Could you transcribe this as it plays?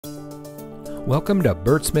Welcome to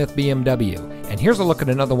Bert Smith BMW, and here's a look at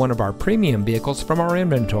another one of our premium vehicles from our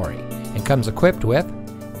inventory, and comes equipped with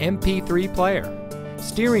MP3 player,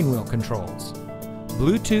 steering wheel controls,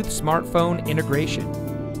 Bluetooth smartphone integration,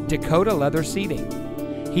 Dakota leather seating,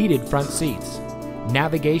 heated front seats,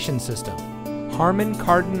 navigation system, Harman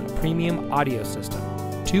Kardon premium audio system,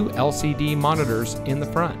 2 LCD monitors in the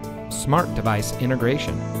front, smart device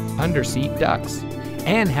integration, under-seat ducts,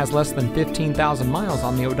 and has less than 15,000 miles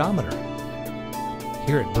on the odometer.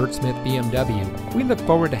 Here at Bert Smith BMW, we look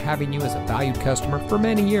forward to having you as a valued customer for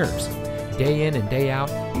many years. Day in and day out,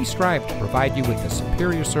 we strive to provide you with the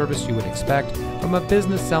superior service you would expect from a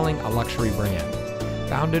business selling a luxury brand.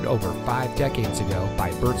 Founded over 5 decades ago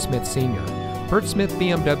by Bert Smith Sr., Bert Smith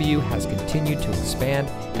BMW has continued to expand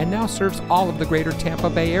and now serves all of the greater Tampa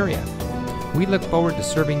Bay area. We look forward to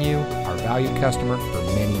serving you, our valued customer, for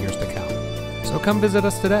many years to come. So come visit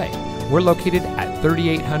us today. We're located at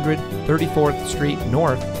 3800 34th Street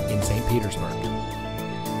North in St. Petersburg.